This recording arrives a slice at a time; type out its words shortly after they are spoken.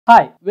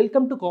Hi,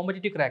 welcome to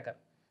Competitive Cracker.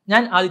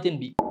 ഞാൻ Adithyan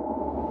B.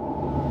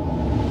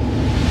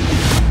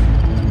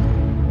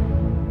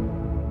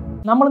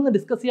 നമ്മളിന്ന്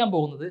discuss ചെയ്യാൻ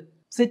പോകുന്നത്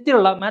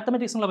സെറ്റിലുള്ള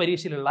മാത്തമാറ്റിക്സിനുള്ള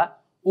പരീക്ഷയിലുള്ള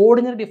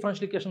ഓർഡിനറി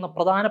ഡിഫറൻഷ്യൽ ഇക്വേഷൻ എന്ന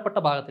പ്രധാനപ്പെട്ട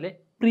ഭാഗത്തിലെ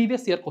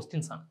പ്രീവിയസ് ഇയർ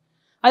ക്വസ്റ്റ്യൻസ് ആണ്.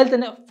 അതിൽ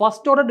തന്നെ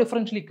ഫസ്റ്റ് ഓർഡർ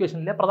ഡിഫറൻഷ്യൽ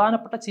ഇക്വേഷനിലെ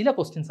പ്രധാനപ്പെട്ട ചില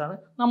ക്വസ്റ്റ്യൻസ് ആണ്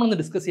നമ്മളിന്ന്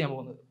ഡിസ്കസ് ചെയ്യാൻ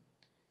പോകുന്നത്.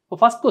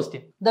 അപ്പോൾ first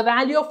question, the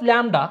value of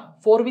lambda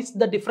four which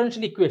the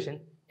differential equation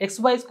X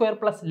Y square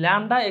plus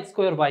lambda X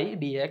square Y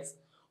D X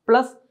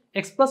plus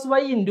x plus y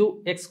into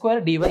x square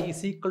dy is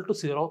equal to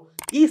 0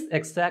 is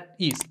exact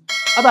is.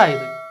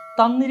 അതായത്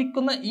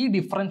തന്നിരിക്കുന്ന ഈ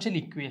differential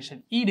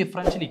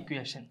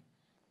equation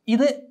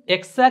ഇത്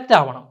exact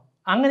ആവണം.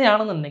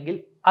 അങ്ങനെയാണെന്നുണ്ടെങ്കിൽ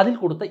അതിൽ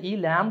കൊടുത്ത ഈ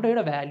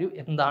ലാംഡയുടെ വാല്യൂ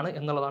എന്താണ്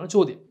എന്നുള്ളതാണ്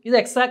ചോദ്യം. ഇത്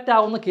എക്സാക്റ്റ്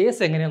ആവുന്ന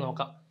കേസ് എങ്ങനെയാണെന്ന്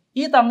നോക്കാം.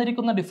 ഈ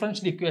തന്നിരിക്കുന്ന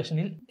ഡിഫറൻഷ്യൽ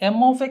ഇക്വേഷനിൽ M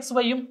of X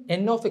വൈയും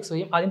N of X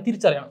വൈയും ആദ്യം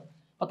തിരിച്ചറിയണം.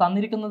 അപ്പോൾ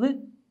തന്നിരിക്കുന്നത്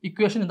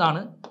ഇക്വേഷൻ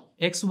ഇതാണ്,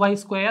 X Y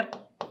square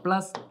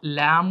plus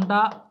lambda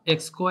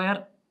X square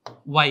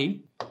y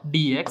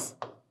dx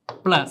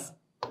plus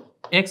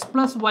x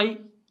plus y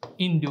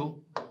into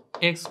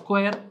x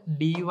square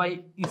dy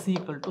is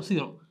equal to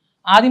 0.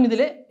 ആദ്യം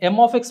ഇതിലെ M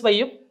of X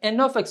വൈയും N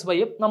of X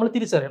വൈയും നമ്മൾ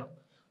തിരിച്ചറിയണം.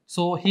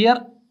 So here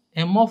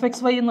M of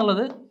X Y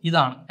എന്നുള്ളത്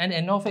ഇതാണ് and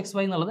N of X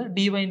Y എന്നുള്ളത്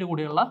D വൈൻ്റെ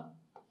കൂടെയുള്ള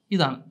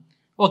ഇതാണ്.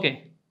 Okay,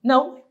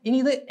 now ഇനി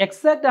ഇത്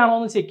എക്സാക്റ്റ് ആണോ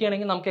എന്ന് ചെക്ക്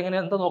ചെയ്യണമെങ്കിൽ നമുക്ക് എങ്ങനെ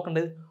എന്താ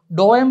നോക്കേണ്ടത്?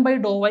 ഡോ M by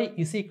Dr Y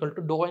is equal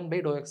to Dr N by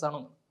Dr X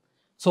ആണോ?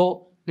 So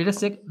let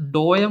us check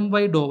Dr M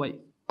by Dr Y,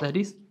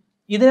 that is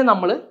ഇതിനെ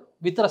നമ്മൾ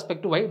with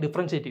respect to Y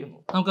differentiate ചെയ്യുന്നു.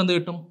 നമുക്ക് എന്ത്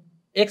കിട്ടും?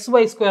 എക്സ്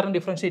വൈ സ്ക്വയറിന്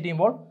ഡിഫറൻഷിയേറ്റ്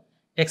ചെയ്യുമ്പോൾ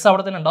X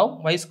അവിടെ തന്നെ ഉണ്ടാവും,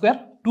 വൈ സ്ക്വയർ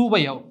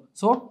 2y ആവും.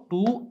 സോ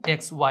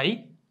 2xy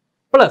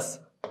പ്ലസ്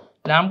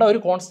ലാംഡ ഒരു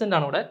കോൺസ്റ്റന്റ്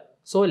ആണ് ഇവിടെ.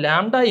 So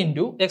lambda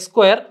into X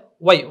square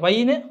Y,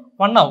 wine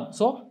 1 ആവും.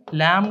 So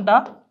lambda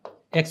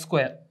X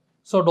square.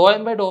 So Dr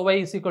N by Dr Y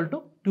is equal to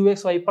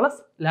 2xy plus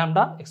lambda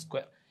X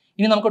square.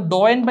 ഇനി നമുക്ക്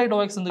ഡോ N by Dr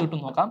X എന്ത്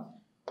കിട്ടും നോക്കാം.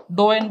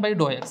 ഡോ N by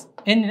Dr X,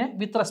 എന്നിനെ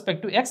with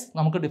respect to X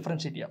നമുക്ക്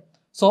differentiate ചെയ്യാം.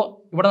 So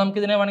ഇവിടെ നമുക്ക്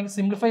ഇതിനെ വേണമെങ്കിൽ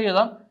സിംപ്ലിഫൈ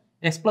ചെയ്താൽ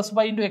X plus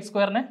Y into X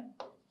സ്ക്വയറിനെ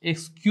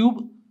X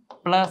cube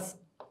plus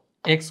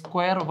X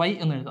square Y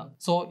എന്ന് എഴുതാം.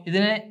 സോ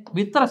ഇതിനെ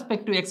with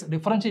respect to X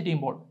differentiate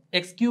ചെയ്യുമ്പോൾ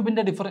X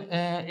ക്യൂബിൻ്റെ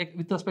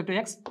with respect to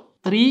X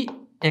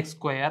 3x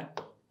square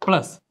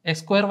plus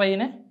X square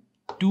വൈനെ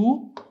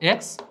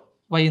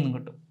 2xy എന്നും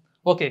കിട്ടും.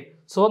 ഓക്കെ,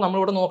 സോ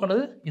നമ്മളിവിടെ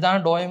നോക്കേണ്ടത് ഇതാണ്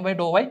ഡോ എം ബൈ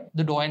ഡോ വൈ,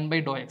 ഇത് ഡോ എൻ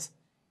ബൈ ഡോ എക്സ്.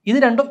 ഇത്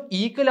രണ്ടും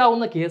ഈക്വൽ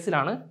ആവുന്ന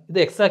കേസിലാണ് ഇത്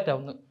എക്സാക്റ്റ്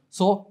ആവുന്നത്.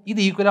 സോ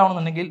ഇത് equal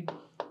ആവണമെന്നുണ്ടെങ്കിൽ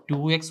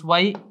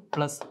 2xy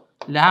plus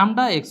lambda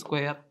X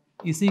square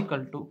is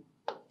equal to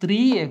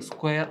 3x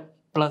square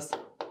plus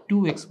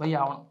 2xy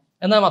ആവണം.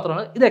 എന്നാൽ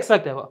മാത്രമാണ് ഇത്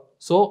എക്സാക്റ്റ് ആവുക.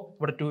 സോ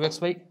ഇവിടെ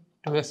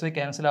 2xy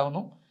ക്യാൻസൽ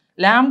ആവുന്നു.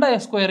 Lambda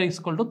X square is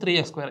equal to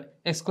 3x square,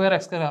 X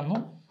square ആവുന്നു.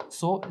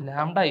 So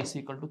lambda is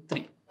equal to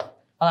 3.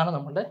 അതാണ്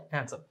നമ്മുടെ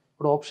ആൻസർ.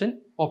 ഇവിടെ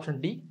ഓപ്ഷൻ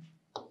ഡി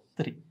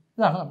 3.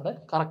 ഇതാണ് നമ്മുടെ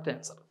കറക്റ്റ്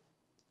ആൻസർ.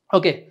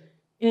 ഓക്കെ,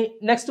 ഇനി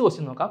നെക്സ്റ്റ്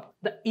ക്വസ്റ്റ്യൻ നോക്കാം.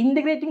 The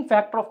integrating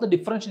factor of the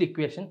differential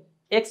equation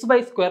X Y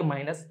square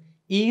minus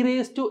e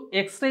raised to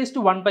x raised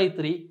to 1 by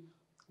 3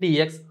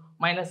 dx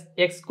minus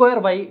x square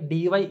y dy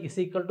is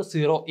equal to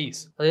 0 is.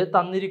 അതായത്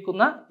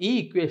തന്നിരിക്കുന്ന ഈ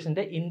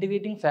ഇക്വേഷന്റെ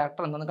integrating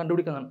factor എന്താണെന്ന്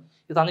കണ്ടുപിടിക്കുന്നതാണ്.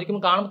 ഇത്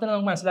തന്നിരിക്കുമ്പോൾ കാണുമ്പോൾ തന്നെ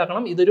നമുക്ക്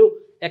മനസ്സിലാക്കണം ഇതൊരു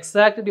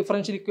എക്സാക്ട്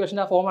ഡിഫറൻഷ്യൽ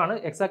ഇക്വേഷൻ്റെ ആ ഫോമാണ്.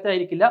 എക്സാക്ട്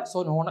ആയിരിക്കില്ല, സോ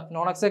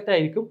നോൺ എക്സാക്ട്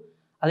ആയിരിക്കും.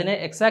 അതിനെ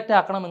എക്സാക്ട്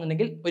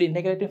ആക്കണമെന്നുണ്ടെങ്കിൽ ഒരു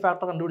ഇന്റഗ്രേറ്റിംഗ്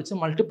ഫാക്ടർ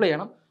കണ്ടുപിടിച്ച് മൾട്ടിപ്ലൈ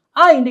ചെയ്യണം.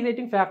 ആ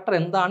ഇന്റഗ്രേറ്റിംഗ് ഫാക്ടർ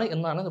എന്താണ്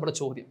എന്നാണ് ഇവിടെ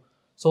ചോദ്യം.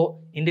 സോ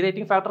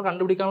ഇന്റഗ്രേറ്റിംഗ് ഫാക്ടർ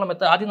കണ്ടുപിടിക്കാനുള്ള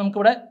മെത്തേഡ് ആദ്യം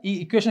നമുക്കിവിടെ ഈ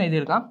equation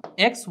എഴുതിയെടുക്കാം.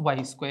 X Y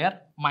square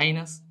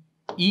minus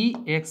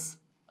ex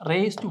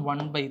raised to 1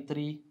 by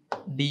 3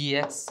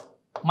 dx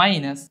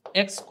minus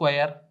x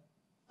square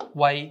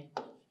y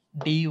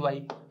dy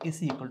is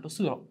equal to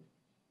 0.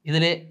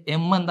 ഇതിലെ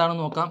m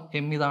എന്താണെന്ന് നോക്കാം.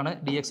 m ഇതാണ്,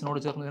 dxനോട്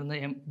ചേർന്ന് വരുന്ന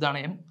m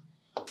ഇതാണ് m,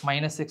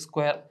 മൈനസ് എക്സ്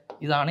സ്ക്വയർ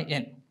ഇതാണ്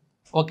n.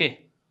 ഓക്കെ,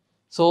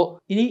 സോ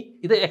ഇനി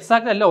ഇത്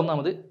എക്സാക്റ്റ് അല്ല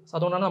ഒന്നാമത്,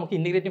 അതുകൊണ്ടാണ് നമുക്ക്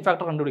ഇൻറ്റിഗ്രേറ്റിംഗ്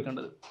ഫാക്ടർ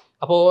കണ്ടുപിടിക്കേണ്ടത്.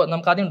 അപ്പോൾ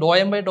നമുക്ക് ആദ്യം ഡോ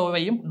M by Dr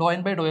വൈയും Dr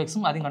N by ഡോ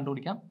എക്സും ആദ്യം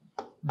കണ്ടുപിടിക്കാം.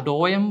 ഡോ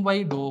M by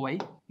Dr Y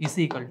is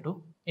equal to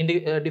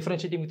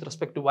differentiating with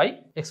respect to Y,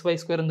 X Y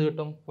square എന്ത്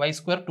കിട്ടും? വൈ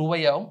സ്ക്വയർ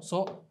 2y ആവും. So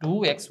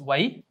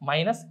 2xy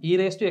minus E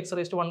raise to X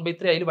raise to 1 by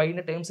 3 അതിൽ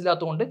വൈൻ്റെ terms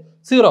ഇല്ലാത്തതുകൊണ്ട്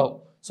 0 ആവും.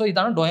 So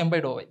ഇതാണ് ഡോ M by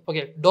Dr Y.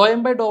 Okay, Dr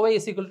M by Dr Y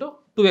is equal to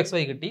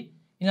 2xy കിട്ടി.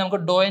 ഇനി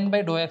നമുക്ക് ഡോ എൻ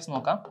ബൈ ഡോ എക്സ്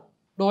നോക്കാം.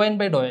 ഡോ N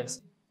by Dr X,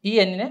 ഈ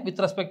എന്നിനെ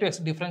with respect to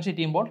X differentiate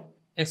ചെയ്യുമ്പോൾ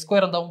എക്സ്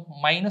സ്ക്വയർ എന്താവും?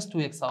 മൈനസ്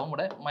 2x ആവും.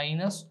 ഇവിടെ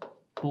minus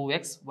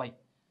 2xy.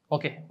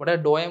 Okay, ഇവിടെ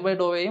ഡോ M by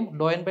Dr വൈയും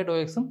Dr N by ഡോ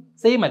എക്സും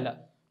സെയിം അല്ല.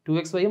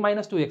 2xy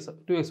മൈനസ്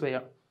 2xy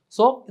ആണ്.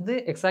 സോ ഇത്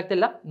എക്സാക്റ്റ്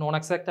അല്ല, നോൺ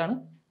എക്സാക്റ്റ് ആണ്.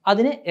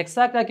 അതിനെ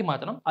എക്സാക്റ്റ് ആക്കി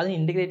മാറ്റണം. അതിന്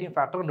ഇൻറ്റിഗ്രേറ്റിംഗ്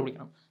ഫാക്ടർ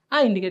കണ്ടുപിടിക്കണം. ആ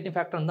ഇൻറ്റിഗ്രേറ്റിംഗ്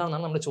ഫാക്ടർ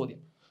എന്താണെന്നാണ് നമ്മുടെ ചോദ്യം.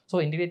 സോ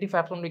ഇൻറ്റിഗ്രേറ്റിംഗ്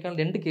ഫാക്ടർ കണ്ടുപിടിക്കാൻ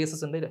 2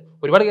 കേസസ് ഉണ്ട്.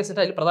 ഒരുപാട് കേസ്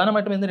ഉണ്ട്, അതിൽ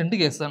പ്രധാനമായിട്ടും വരുന്ന 2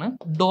 കേസാണ്.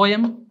 ഡോ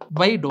M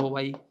by Dr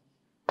Y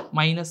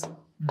minus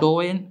Dr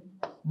N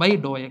by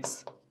Dr X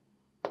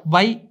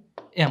by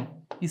M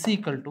is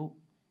equal to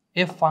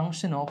A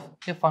function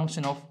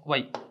of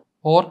Y.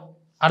 Or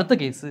അടുത്ത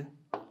case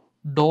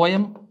Dr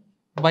M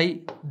by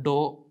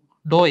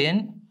Dr N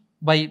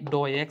by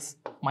Dr X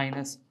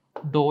minus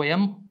Dr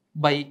M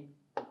by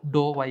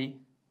Dr Y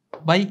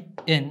by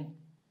N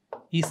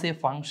is A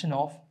function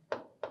of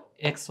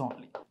X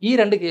only. ഈ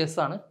 2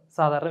 കേസാണ്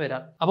സാധാരണ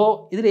വരാറ്. അപ്പോൾ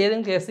ഇതിൽ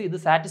ഏതെങ്കിലും case ഇത്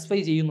satisfy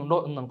ചെയ്യുന്നുണ്ടോ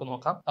എന്ന് നമുക്ക്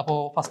നോക്കാം. അപ്പോൾ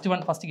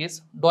first case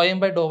Dr M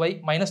by Dr Y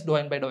minus Dr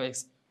N by Dr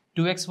X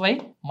 2xy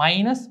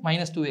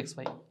minus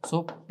 2xy. So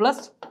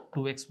plus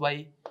 2xy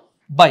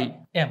by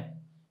M.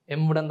 M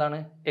ഇവിടെ എന്താണ്?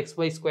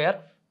 xy square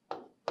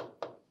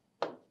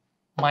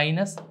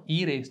minus E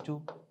raise to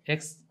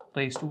X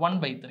raise to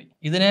 1/3.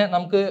 ഇതിനെ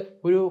നമുക്ക്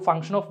ഒരു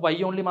function of y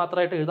only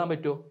മാത്രമായിട്ട് എഴുതാൻ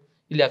പറ്റുമോ?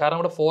 ഇല്ല, കാരണം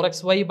ഇവിടെ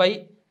 4xy by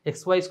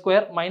xy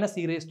square minus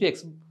E raise to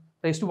X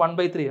raise to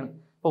 1/3 ആണ്.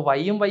 അപ്പോൾ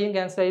വൈയും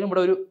ക്യാൻസൽ ആയാലും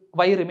ഇവിടെ ഒരു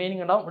y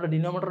റിമൈനിങ് ഉണ്ടാവും, ഇവിടെ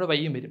ഡിനോമിനേറ്റർ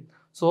വൈയും വരും.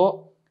 സോ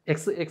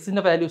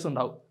എക്സിൻ്റെ വാല്യൂസ്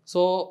ഉണ്ടാവും.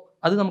 സോ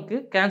അത് നമുക്ക്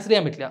ക്യാൻസൽ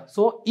ചെയ്യാൻ പറ്റില്ല.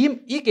 സോ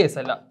ഈ കേസ്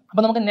അല്ല.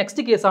 അപ്പോൾ നമുക്ക്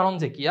നെക്സ്റ്റ് കേസ് ആണോ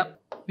എന്ന് ചെക്ക് ചെയ്യാം.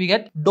 We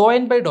get Dr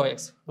N by Dr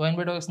X. Dr N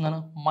by Dr X എന്താണ്?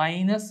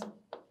 Minus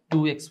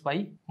 2xy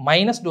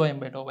minus Dr M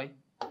by Dr Y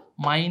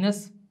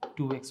minus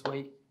 2xy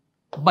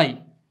by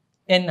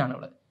N ആണ്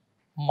ഇവിടെ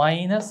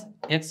minus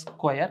X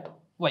square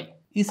Y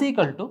is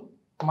equal to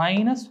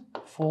minus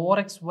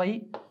 4xy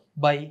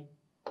by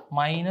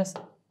minus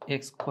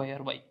X square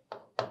Y.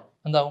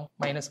 എന്താവും?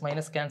 Minus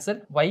minus cancel,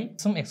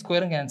 വൈസും X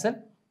സ്ക്വയറും cancel,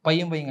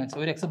 വൈയും cancel,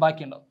 ഒരു X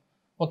ബാക്കി ഉണ്ടാവും.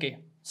 Okay,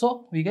 so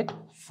we get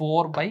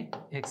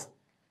 4/x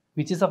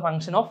which is A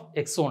function of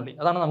X only.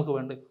 അതാണ് നമുക്ക്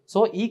വേണ്ടത്. So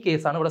ഈ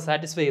കേസാണ് ഇവിടെ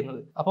സാറ്റിസ്ഫൈ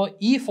ചെയ്യുന്നത്. അപ്പോൾ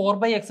ഈ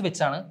 4/x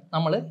വെച്ചാണ്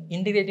നമ്മൾ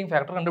ഇൻറ്റിഗ്രേറ്റിംഗ്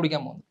ഫാക്ടർ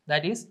കണ്ടുപിടിക്കാൻ പോകുന്നത്.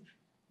 That is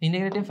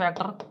integrating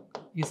factor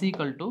is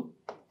equal to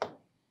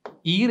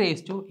E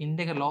raise to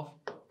integral of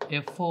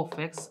F of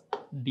X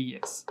D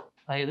X.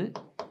 അതായത്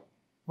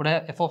ഇവിടെ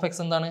എഫ് ഓഫ്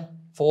എക്സ് എന്താണ്?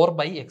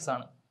 4/x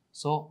ആണ്.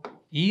 So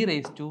E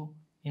raise to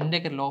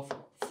integral of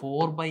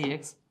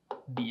 4/x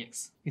D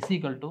X is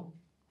equal to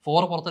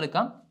 4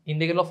 പുറത്തെടുക്കാം,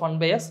 integral of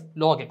 1/s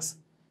log x.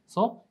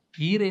 So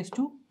E raise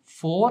to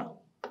 4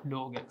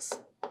 log x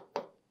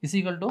is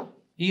equal to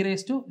E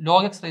raise to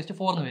log x raise to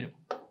 4 എന്ന് വരും.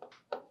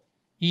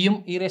 ഇയും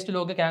E raise to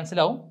log cancel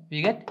ആവും.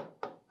 We get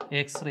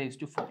X raise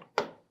to 4.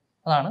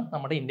 അതാണ്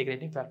നമ്മുടെ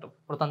integrating factor.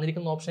 ഇവിടെ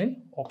തന്നിരിക്കുന്ന ഓപ്ഷനിൽ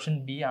option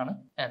B ആണ്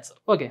answer.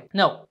 Okay,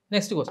 now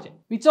next question.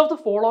 Which of the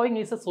following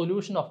is A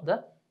solution of the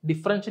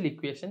differential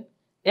equation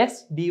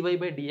X D Y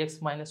by D X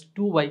minus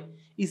 2y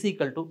is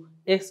equal to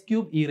X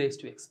cube E raise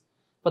to X.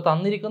 ഇപ്പോൾ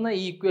തന്നിരിക്കുന്ന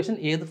ഈ equation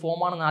ഏത്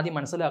ഫോമാണെന്ന് ആദ്യം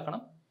മനസ്സിലാക്കണം,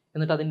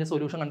 എന്നിട്ട് അതിൻ്റെ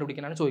solution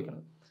കണ്ടുപിടിക്കാനാണ്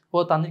ചോദിക്കുന്നത്.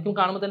 അപ്പോൾ തന്നിരിക്കും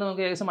കാണുമ്പോൾ തന്നെ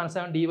നമുക്ക് ഏകദേശം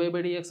മനസ്സിലാകും. D Y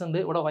by D X ഉണ്ട്,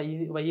 ഇവിടെ വൈ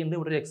ഉണ്ട്,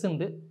 ഇവിടെ ഒരു എക്സ്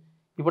ഉണ്ട്,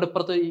 ഇവിടെ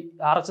ഇപ്പുറത്ത് ഈ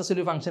ആർ എച്ച് എസ്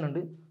ഒരു ഫംഗ്ഷൻ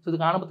ഉണ്ട്. സോ ഇത്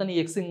കാണുമ്പോൾ തന്നെ ഈ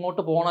എക്സ്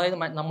ഇങ്ങോട്ട് പോകണതായി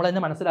നമ്മൾ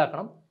തന്നെ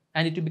മനസ്സിലാക്കണം.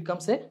 And it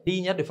becomes A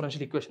linear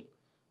differential equation.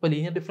 അപ്പോൾ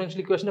ലീനിയർ ഡിഫറൻഷ്യൽ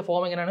ഇക്വേഷൻ്റെ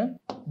ഫോം എങ്ങനെയാണ്?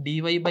 D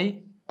Y by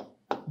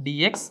D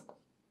X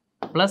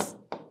plus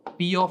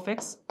P of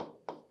X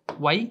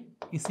Y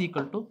is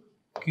equal to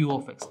Q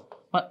of X.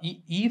 അപ്പം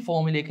ഈ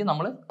ഫോമിലേക്ക്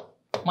നമ്മൾ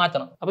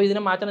മാറ്റണം. അപ്പോൾ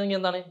ഇതിനെ മാറ്റണമെങ്കിൽ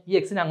എന്താണ്? ഈ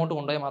എക്സിനെ അങ്ങോട്ട്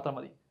കൊണ്ടുപോയാൽ മാത്രം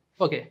മതി.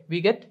 Okay, we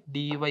get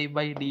D Y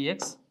by D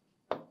X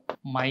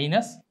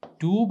minus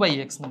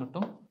 2/x എന്ന്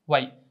കിട്ടും.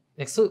 വൈ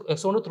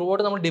എക്സ് കൊണ്ട് ത്രൂ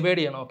ഔട്ട് നമ്മൾ ഡിവൈഡ്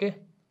ചെയ്യണം. Okay,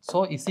 so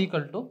is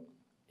equal to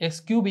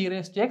X cube E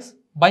raise to X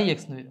by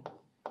X എന്ന് വരും.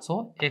 So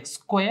X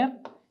square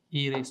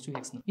E raise to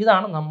X.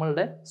 ഇതാണ്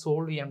നമ്മളുടെ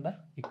solve ചെയ്യേണ്ട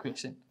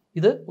ഇക്വേഷൻ.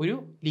 ഇത് ഒരു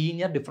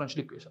ലീനിയർ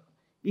ഡിഫറൻഷ്യൽ ഇക്വേഷൻ.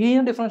 ഈ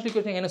ലീനിയർ ഡിഫറൻഷ്യൽ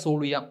ഇക്വേഷൻ എങ്ങനെ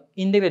സോൾവ് ചെയ്യാം?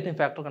 Integrating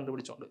factor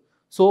കണ്ടുപിടിച്ചുകൊണ്ട്.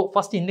 So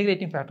first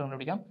integrating factor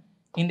കണ്ടുപിടിക്കാം.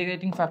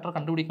 ഇൻറ്റിഗ്രേറ്റിംഗ് ഫാക്ടർ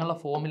കണ്ടുപിടിക്കാനുള്ള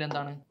ഫോമിൽ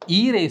എന്താണ്? E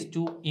raise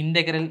to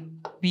integral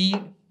P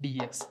D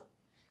X.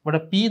 ഇവിടെ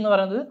പി എന്ന്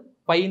പറയുന്നത്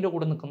പൈൻ്റെ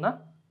കൂടെ നിൽക്കുന്ന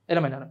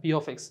എലമെൻ്റ് ആണ്, P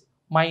of X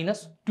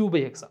minus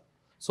 2/x ആണ്.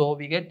 So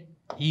we get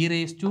E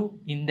raise to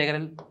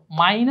integral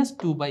minus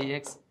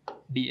 2/x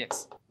D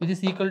X which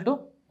is equal to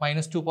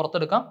 -2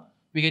 പുറത്തെടുക്കാം.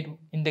 We get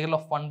integral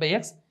of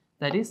 1/x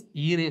that is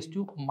E raise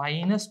to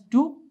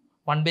 -2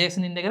 1/x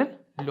in integral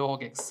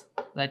log x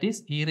that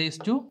is E raise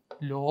to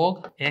log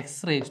x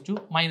raise to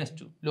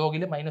 -2.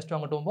 ലോഗിൽ -2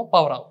 അങ്ങോട്ട് പോകുമ്പോൾ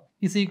power ആവും.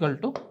 Is equal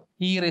to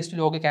E raise to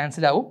log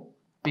cancel ആവും.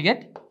 We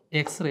get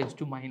X raise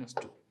to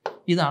 -2.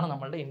 ഇതാണ്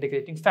നമ്മളുടെ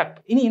integrating factor.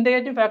 ഇനി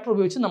integrating factor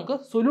ഉപയോഗിച്ച് നമുക്ക്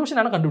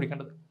സൊല്യൂഷനാണ്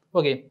കണ്ടുപിടിക്കേണ്ടത്.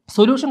 ഓക്കെ,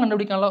 സൊല്യൂഷൻ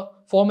കണ്ടുപിടിക്കാനുള്ള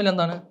ഫോമിൽ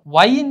എന്താണ്?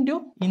 y into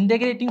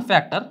integrating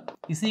factor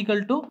is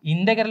equal to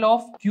integral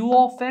of Q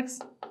of X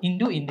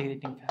into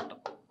integrating factor.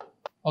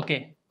 Okay,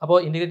 അപ്പോൾ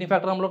ഇൻറ്റഗ്രേറ്റിംഗ്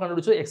ഫാക്ടർ നമ്മൾ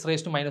കണ്ടുപിടിച്ചു എക്സ്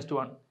റേസ് ടു -2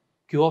 ആണ്.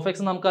 ക്യൂ ഓഫ്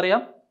എക്സ്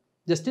നമുക്കറിയാം,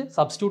 ജസ്റ്റ്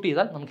സബ്സ്റ്റിറ്റ്യൂട്ട്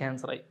ചെയ്താൽ നമുക്ക്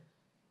ആൻസർ ആയി.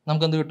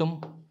 നമുക്ക് എന്ത് കിട്ടും?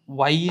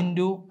 y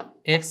into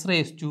X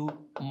raise to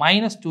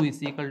 -2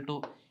 is equal to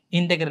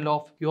integral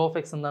of Q of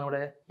X എന്താണ്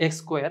ഇവിടെ? X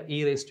square E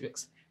raise to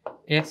X.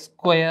 X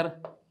square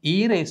E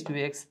raise to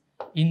X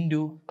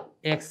into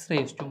X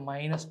raise to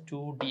 -2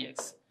 D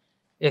X.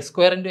 X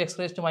square into X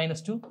raise to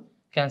 -2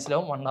 cancel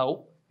ആവും, 1 ആവും.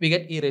 We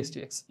get E raise to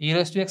X. E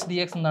raise to X D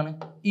X എന്താണ്?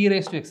 E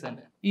raise to X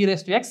തന്നെ. E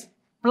raise to X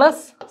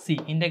plus C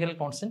integral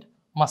constant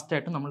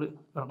മസ്റ്റായിട്ട് നമ്മൾ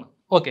ഇടണം.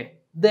 Okay,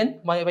 then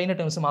വൈൻ്റെ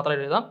terms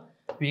മാത്രമായിട്ട് എഴുതാം.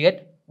 We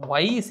get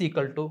Y is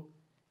equal to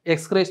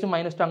X raise to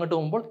 -2 അങ്ങോട്ട്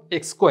പോകുമ്പോൾ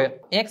X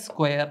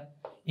square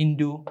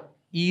into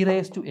E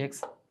raise to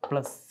X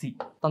plus C.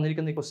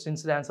 തന്നിരിക്കുന്ന ഈ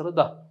ക്വസ്റ്റ്യൻസിൻ്റെ ആൻസർ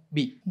ഇതാ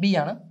ബി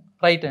ആണ്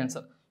റൈറ്റ്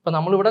ആൻസർ. അപ്പോൾ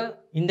നമ്മളിവിടെ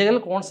ഇൻറ്റഗ്രൽ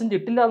കോൺസ്റ്റൻറ്റ്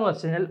ഇട്ടില്ല എന്ന്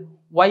വെച്ച് കഴിഞ്ഞാൽ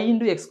y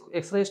into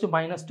X raise to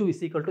 -2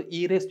 is equal to E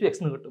raise to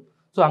X എന്ന് കിട്ടും.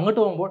 സോ അങ്ങോട്ട്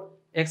പോകുമ്പോൾ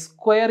X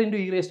square into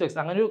E raise to X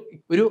അങ്ങനെ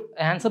ഒരു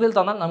ആൻസറിൽ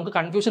തന്നാൽ നമുക്ക്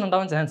കൺഫ്യൂഷൻ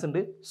ഉണ്ടാവാൻ ചാൻസ്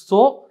ഉണ്ട്. സോ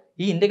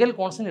ഈ ഇന്റഗ്രൽ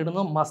കോൺസ്റ്റന്റ്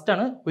ഇടുന്നത് മസ്റ്റ്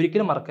ആണ്,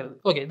 ഒരിക്കലും മറക്കരുത്.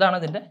 ഓക്കെ, ഇതാണ്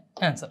ഇതിന്റെ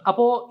ആൻസർ.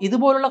 അപ്പോൾ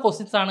ഇതുപോലുള്ള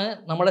ക്വസ്റ്റ്യൻസ് ആണ്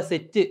നമ്മുടെ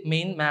സെറ്റ്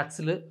മെയിൻ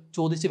മാത്സിൽ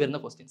ചോദിച്ചു വരുന്ന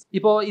ക്വസ്റ്റ്യൻസ്.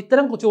 ഇപ്പോൾ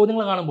ഇത്തരം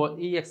ചോദ്യങ്ങൾ കാണുമ്പോൾ,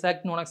 ഈ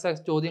എക്സാക്ട് നോൺ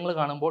എക്സാക്ട് ചോദ്യങ്ങൾ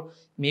കാണുമ്പോൾ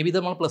മേ ബി ഇത്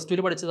നമ്മൾ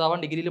 +2 പഠിച്ചതാവാം,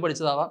 ഡിഗ്രിയിൽ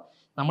പഠിച്ചതാവാം,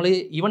 നമ്മൾ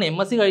ഈവൻ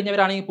MSc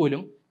കഴിഞ്ഞവരാണെങ്കിൽ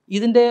പോലും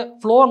ഇതിൻ്റെ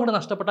ഫ്ലോ അങ്ങോട്ട്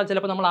നഷ്ടപ്പെട്ടാൽ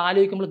ചിലപ്പോൾ നമ്മൾ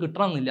ആലോചിക്കുമ്പോൾ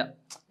കിട്ടണമെന്നില്ല.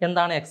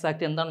 എന്താണ്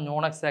എക്സാക്ട്, എന്താണ്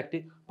നോൺ എക്സാക്ട്,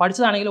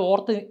 പഠിച്ചതാണെങ്കിൽ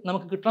ഓർത്ത്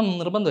നമുക്ക് കിട്ടണം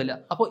നിർബന്ധമില്ല.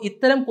 അപ്പോൾ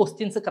ഇത്തരം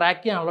ക്വസ്റ്റ്യൻസ്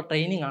ക്രാക്ക് ചെയ്യാനുള്ള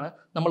ട്രെയിനിങ് ആണ്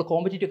നമ്മൾ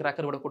കോമ്പറ്റേറ്റീവ്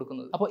ക്രാക്കർ ഇവിടെ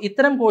കൊടുക്കുന്നത്. അപ്പോൾ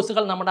ഇത്തരം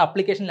കോഴ്സുകൾ നമ്മുടെ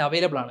ആപ്ലിക്കേഷനിൽ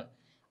അവൈലബിൾ ആണ്.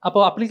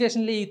 അപ്പോൾ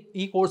ആപ്ലിക്കേഷനിൽ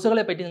ഈ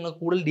കോഴ്സുകളെ പറ്റി നിങ്ങൾ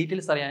കൂടുതൽ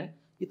ഡീറ്റെയിൽസ് അറിയാൻ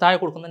ഈ താഴെ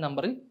കൊടുക്കുന്ന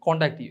നമ്പറിൽ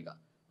കോൺടാക്ട് ചെയ്യുക.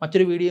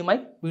 മറ്റൊരു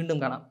വീഡിയോയുമായി വീണ്ടും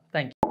കാണാം.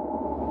 Thank you.